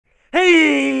Hey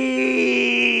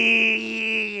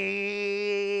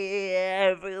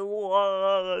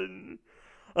everyone!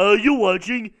 Are you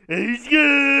watching Ace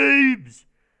Games?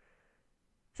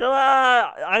 So,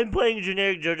 I'm playing a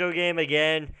generic JoJo game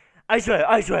again. I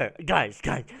swear, guys,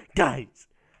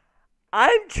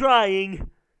 I'm trying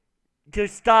to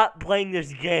stop playing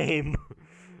this game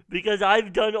because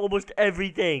I've done almost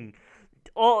everything.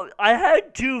 I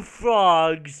had 2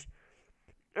 frogs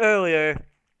earlier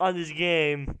on this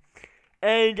game,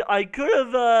 and I could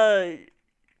have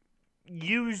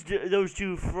used those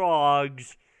 2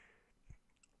 frogs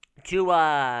to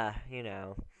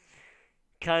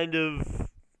kind of,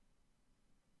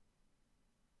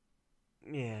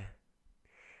 yeah.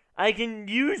 I can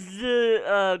use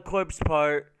the corpse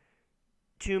part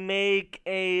to make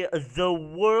the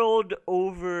world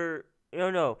over,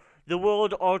 the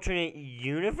world alternate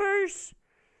universe.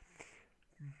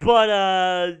 But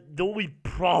the only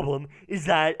problem is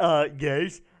that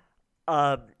yes,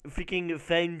 freaking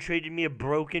Fen traded me a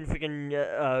broken freaking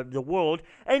the world,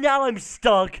 and now I'm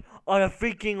stuck on a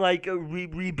freaking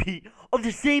repeat of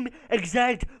the same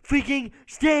exact freaking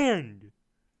stand.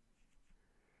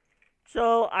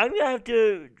 So I'm gonna have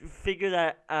to figure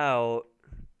that out,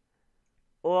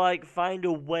 or find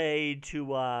a way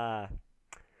to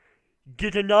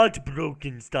get a not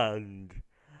broken stand.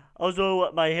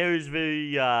 Also, my hair is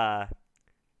very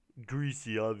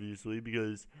greasy, obviously,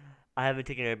 because I haven't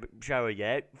taken a shower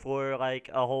yet for a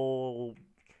whole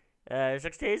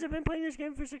 6 days. I've been playing this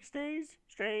game for 6 days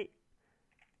straight.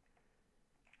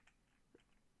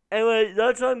 Anyway,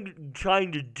 that's what I'm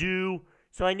trying to do.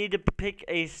 So I need to pick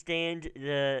a stand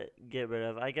to get rid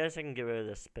of. I guess I can get rid of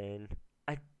the spin.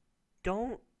 I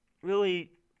don't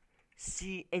really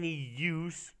see any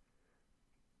use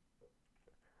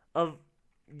of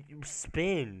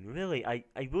spin, really. I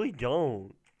really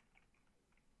don't.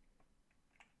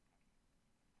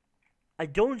 I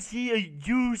don't see a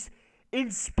use in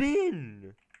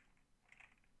spin.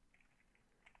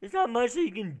 There's not much that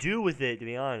you can do with it, to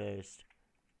be honest.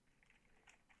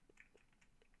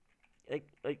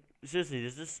 Seriously,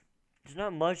 there's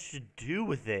not much to do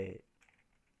with it.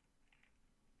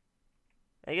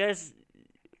 I guess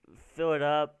fill it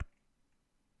up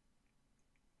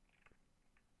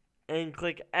and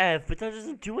click F, but that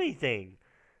doesn't do anything.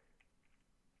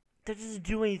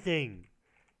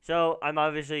 So I'm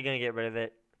obviously gonna get rid of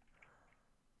it.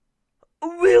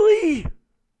 Really?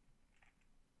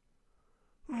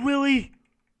 Really?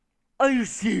 Are you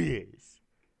serious?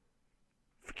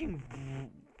 Freaking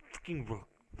rook.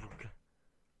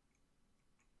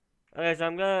 Okay, so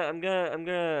I'm gonna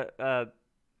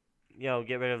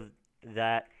get rid of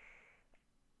that.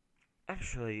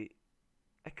 Actually,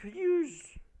 I could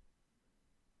use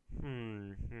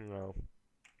no.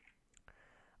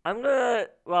 I'm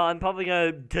probably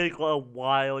gonna take a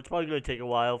while. It's probably gonna take a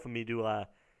while for me to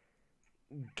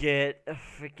get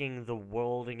freaking the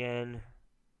world again.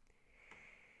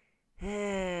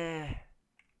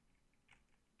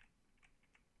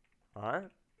 Huh?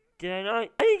 Did I not?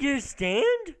 I didn't get a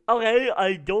stand? Okay,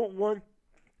 I don't want.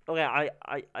 Okay,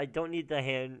 I don't need the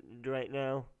hand right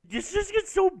now. This just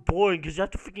gets so boring because you have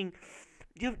to freaking.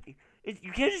 You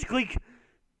can't just click.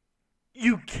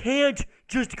 You can't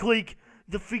just click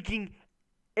the freaking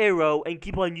arrow and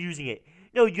keep on using it.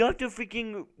 No, you have to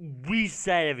freaking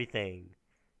reset everything.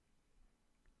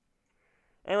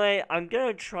 Anyway, I'm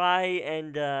gonna try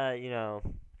and, I'm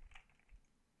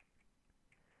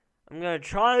gonna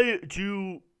try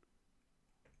to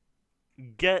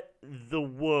get the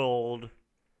world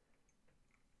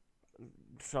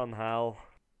somehow.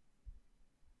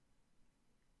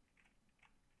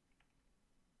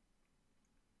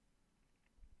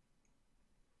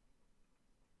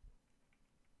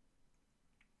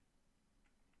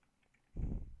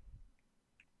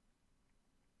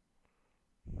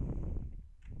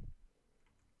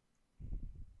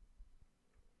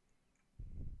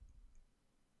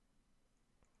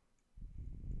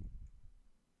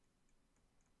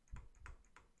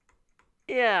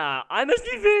 Yeah, I must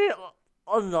be very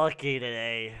unlucky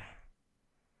today.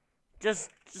 Just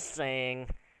saying.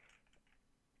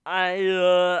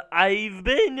 I've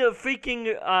been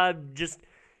freaking, just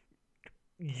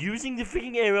using the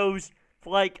freaking arrows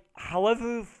for,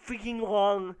 however freaking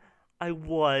long I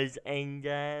was, and,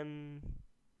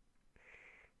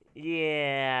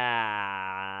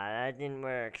 yeah, that didn't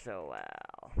work so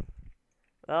well.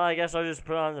 Well, I guess I'll just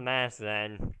put on the mask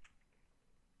then.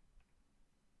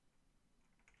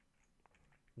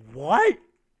 What?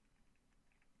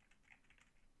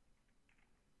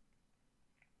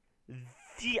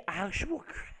 The actual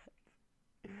crap.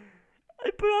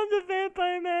 I put on the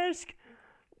vampire mask.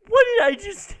 What did I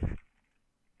just...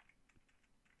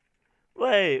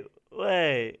 Wait,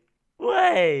 wait,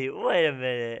 wait a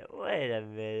minute, wait a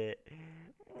minute,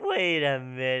 wait a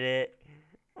minute,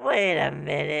 wait a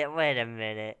minute, wait a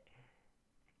minute.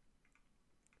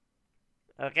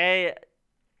 Okay,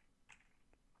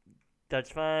 that's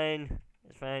fine.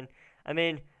 That's fine. I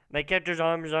mean, my character's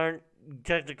arms aren't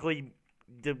technically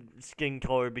the skin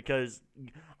color because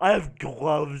I have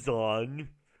gloves on.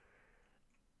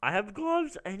 I have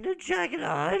gloves and a jacket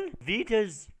on. V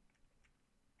does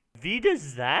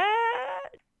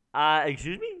that?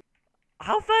 Excuse me?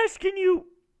 How fast can you?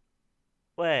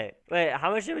 Wait, how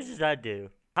much damage does that do?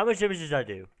 How much damage does that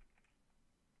do?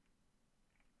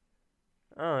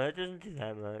 Oh, that doesn't do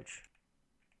that much.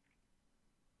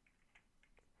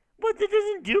 What? That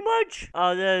doesn't do much?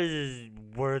 Oh, that is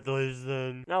worthless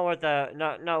then. Not worth the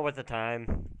not worth the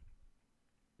time.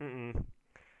 Mm-mm.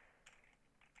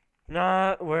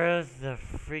 Not worth the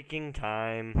freaking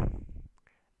time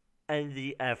and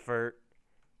the effort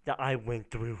that I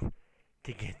went through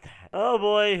to get that. Oh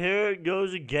boy, here it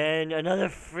goes again. Another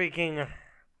freaking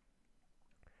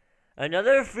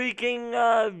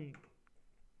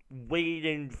wait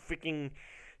and freaking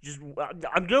just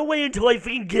I'm gonna wait until I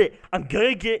freaking get it. I'm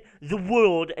gonna get the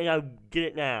world and I'll get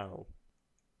it now.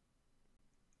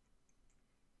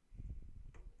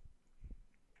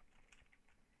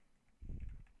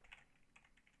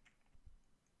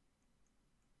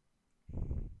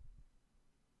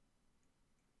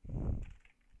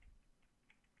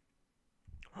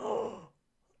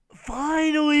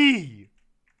 Finally!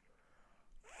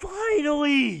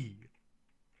 Finally!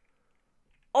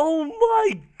 Oh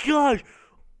my gosh!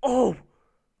 Oh!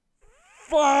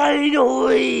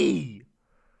 Finally!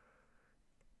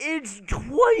 It's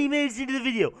 20 minutes into the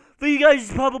video. For you guys,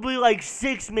 it's probably like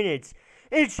 6 minutes.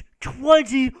 It's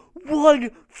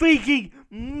 21 freaking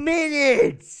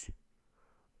minutes!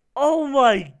 Oh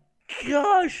my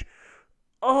gosh!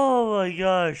 Oh my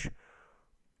gosh!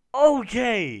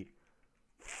 Okay!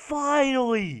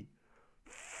 Finally!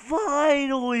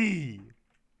 Finally!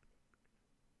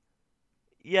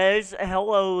 Yes,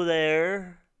 hello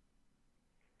there.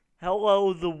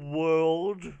 Hello, the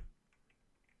world.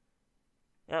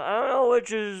 Now, I don't know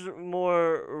which is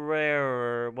more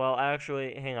rarer. Well,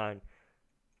 actually, hang on.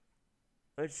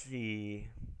 Let's see.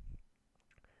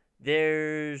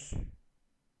 There's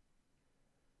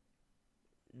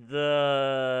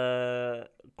the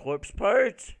corpse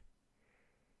part.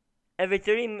 Every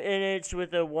 30 minutes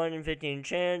with a 1 in 15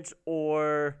 chance,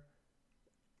 or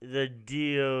the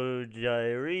Dio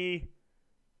Diary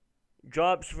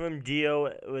drops from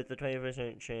Dio with a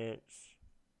 20% chance.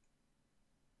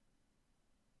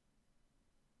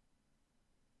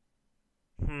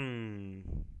 Hmm.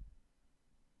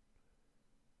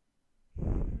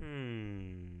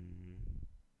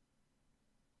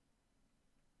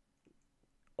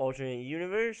 Alternate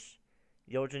universe?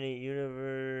 The alternate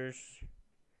universe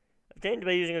obtained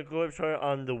by using a corpse chart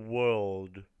on the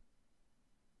world.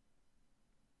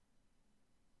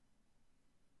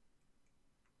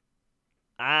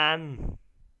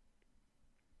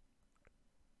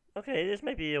 Okay, this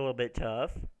might be a little bit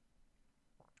tough.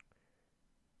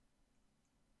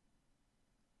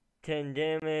 10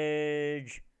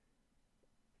 damage.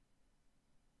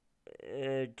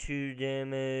 2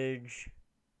 damage.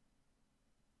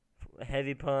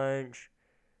 Heavy punch.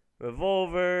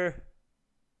 Revolver.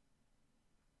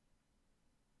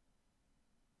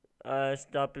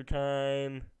 Stop the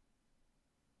time.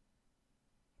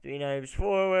 3 knives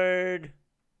forward.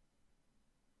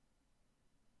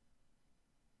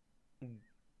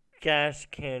 Gas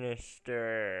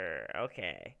canister.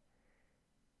 Okay.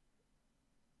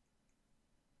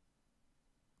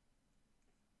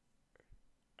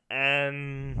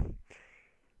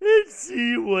 Let's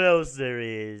see what else there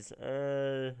is.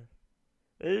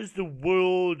 There's the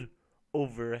world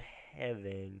over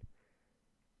heaven.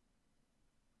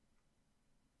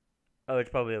 Oh,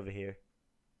 it's probably over here.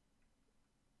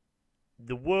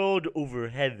 The world over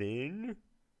heaven.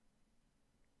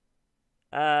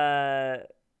 The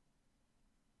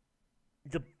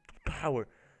power.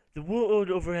 The world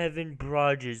over heaven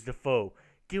barrages the foe,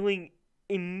 dealing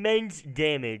immense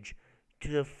damage to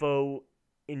the foe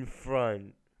in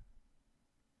front.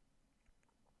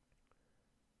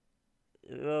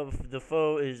 Well, the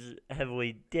foe is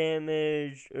heavily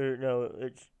damaged, or no,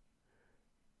 it's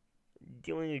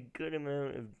dealing a good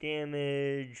amount of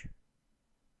damage.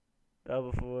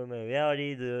 Before my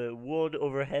reality, the world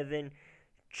over heaven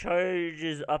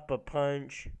charges up a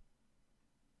punch.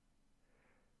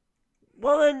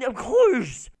 Well, then, of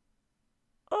course!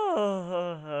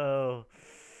 Oh.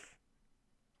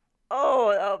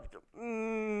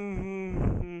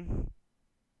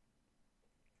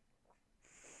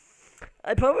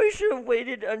 I probably should have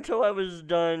waited until I was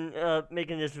done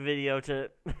making this video to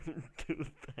do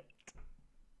that.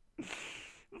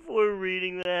 Before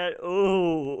reading that.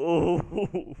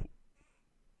 Oh.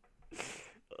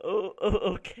 Oh,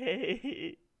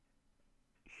 okay.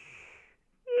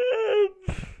 Um,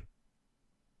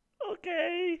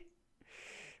 okay.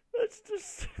 Let's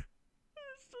just.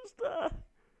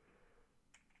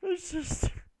 Let's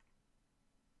just.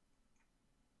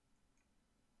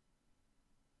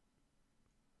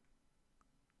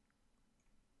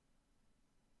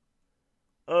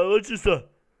 Let's just,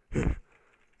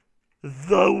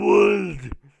 the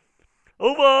world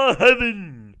over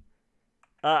heaven.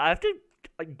 I have to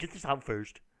get this out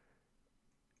first.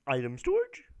 Item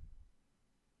storage.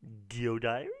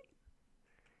 Geodiary.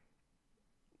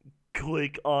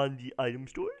 Click on the item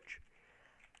storage.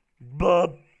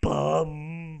 Bum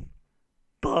bum.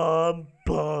 Bum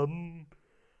bum.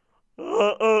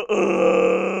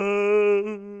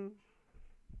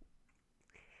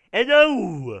 And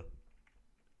now,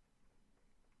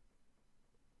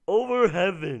 over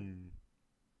heaven.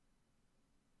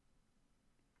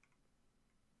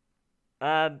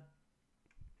 Okay,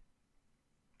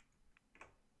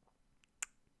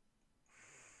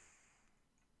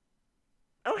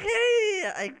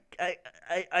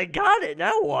 I got it.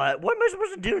 Now what? What am I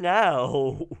supposed to do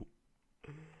now?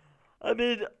 I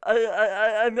mean,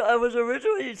 I was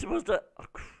originally supposed to.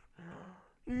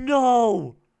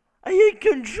 No, I hit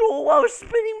control while I was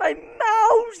spinning my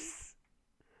mouse,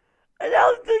 and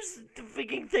now this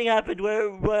freaking thing happened where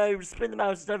when I spin the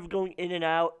mouse instead of going in and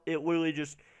out, it literally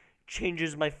just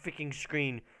changes my freaking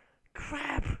screen.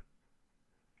 Crap.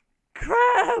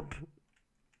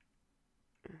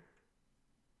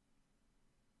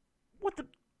 What the?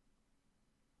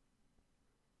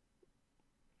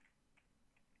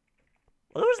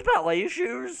 Are those ballet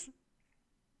shoes?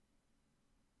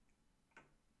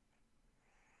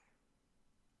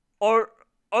 Are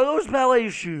those ballet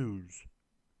shoes?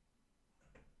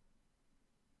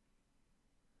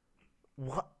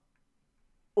 What?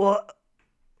 What?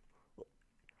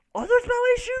 Are those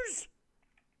ballet shoes?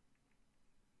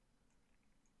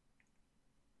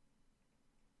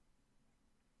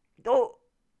 Oh,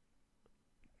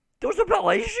 those are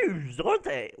ballet shoes, aren't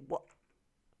they? What?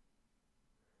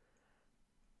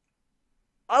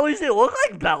 At least they look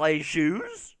like ballet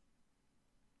shoes.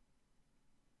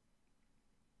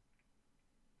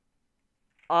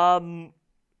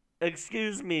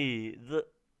 Excuse me.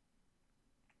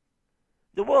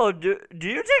 The world. Do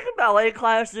you take ballet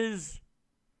classes?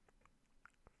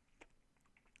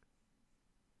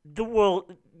 The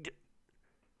world.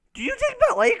 Do you take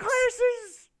ballet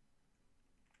classes?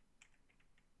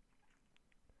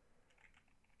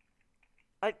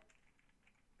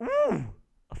 Ooh,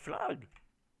 a flag.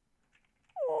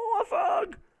 Oh, a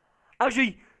frog.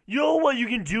 Actually, you know what you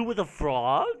can do with a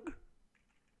frog?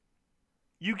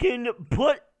 You can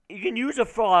use a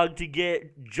frog to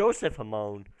get Joseph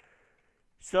Hamon.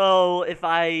 So if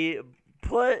I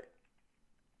put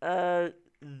the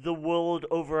world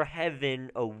over heaven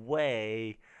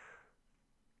away,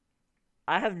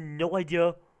 I have no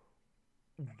idea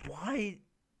why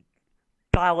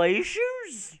ballet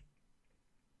shoes?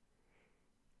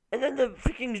 And then the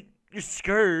freaking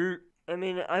skirt. I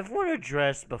mean, I've worn a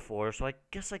dress before, so I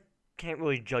guess I can't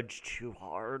really judge too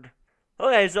hard.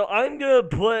 Okay, so I'm gonna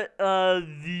put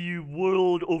the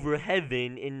world over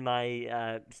heaven in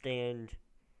my stand.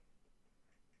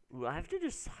 Ooh, I have to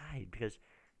decide because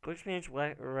Quickspan's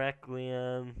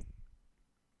Requiem.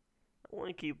 I want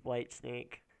to keep White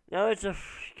Snake. Now it's a.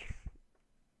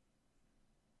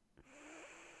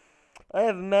 I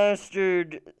have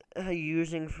mastered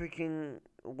using freaking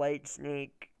White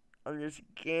Snake on this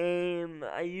game.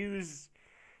 I use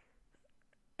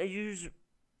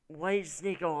White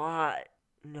Snake a lot.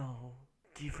 No,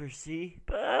 D4C.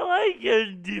 But I like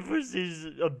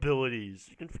D4C's abilities.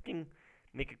 You can freaking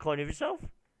make a clone of yourself.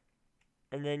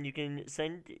 And then you can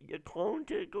send your clone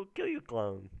to go kill your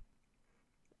clone.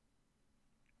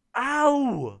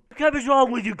 Ow! What is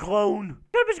wrong with you, clone?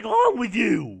 What is wrong with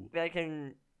you? I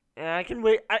can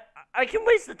wait. I can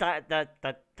waste the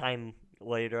that time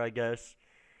later, I guess.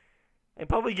 I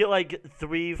probably get like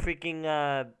 3 freaking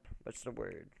what's the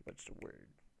word?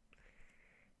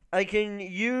 I can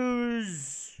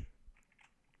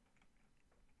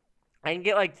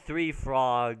get like 3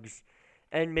 frogs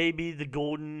and maybe the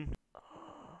golden.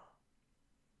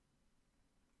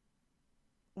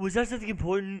 Was that something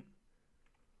important?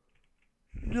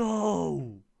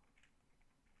 No.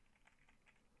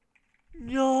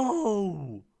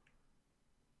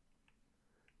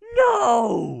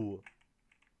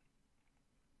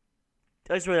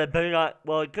 I swear that better not.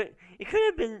 Well, it could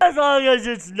have been, as long as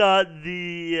it's not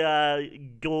the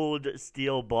gold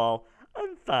steel ball.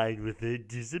 I'm fine with it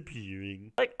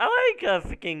disappearing. Like I like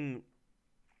freaking.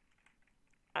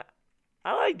 I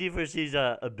like D4C's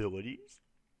abilities.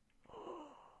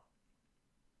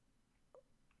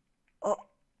 Oh,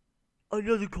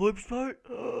 another corpse part.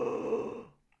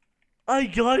 I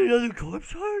got another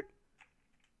corpse part.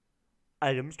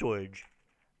 Item storage.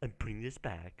 I'm putting this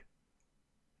back.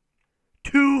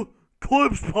 2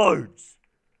 corpse parts.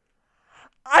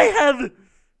 I have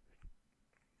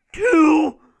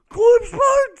 2 corpse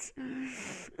parts.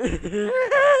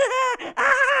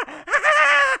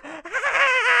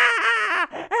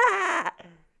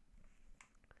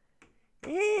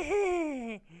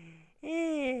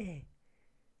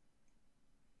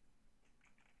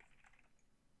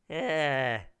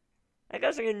 I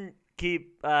guess I can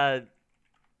keep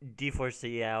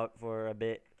D4C out for a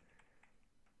bit.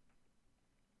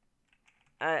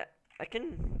 I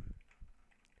can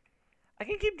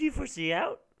keep D4C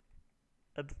out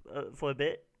for a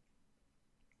bit.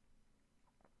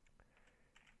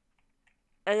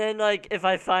 And then, like, if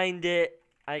I find it,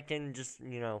 I can just,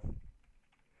 because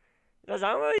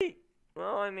I don't really,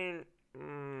 well, I mean,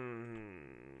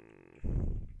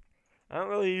 I don't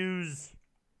really use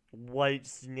White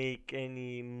Snake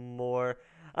anymore.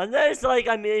 Unless, like,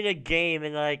 I'm in a game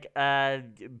and, like,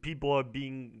 people are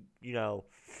being,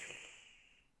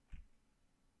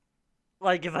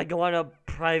 like, if I go on a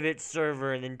private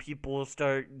server and then people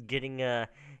start getting,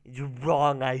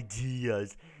 wrong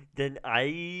ideas, then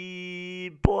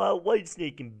I pull out White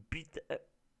Snake and beat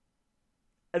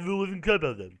every living crap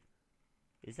out of them.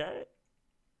 Is that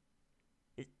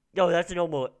it? No, that's a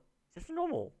normal. That's a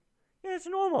normal. Yeah, it's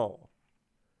normal.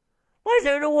 Why is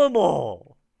there a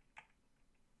normal?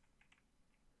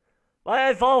 Why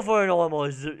I fall for a normal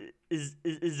is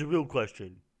the real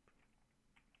question.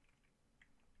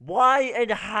 Why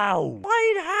and how?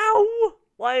 Why and how?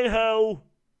 Why and how?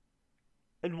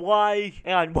 And why?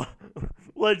 And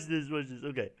what's this? What's this?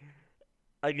 Okay.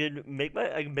 I can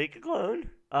make a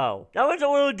clone. Oh. That one's a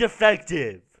little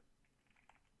defective.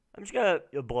 I'm just gonna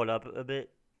blow it up a bit.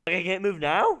 Like, I can't move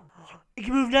now? It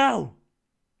can move now!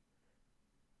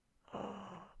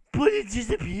 But it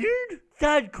disappeared?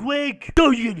 That quick!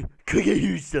 Don't you click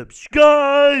here,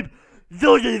 subscribe!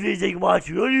 Those are the things I can watch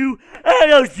on you,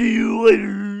 and I'll see you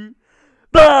later!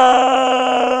 Bye!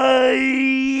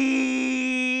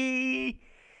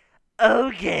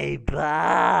 Okay,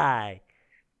 bye!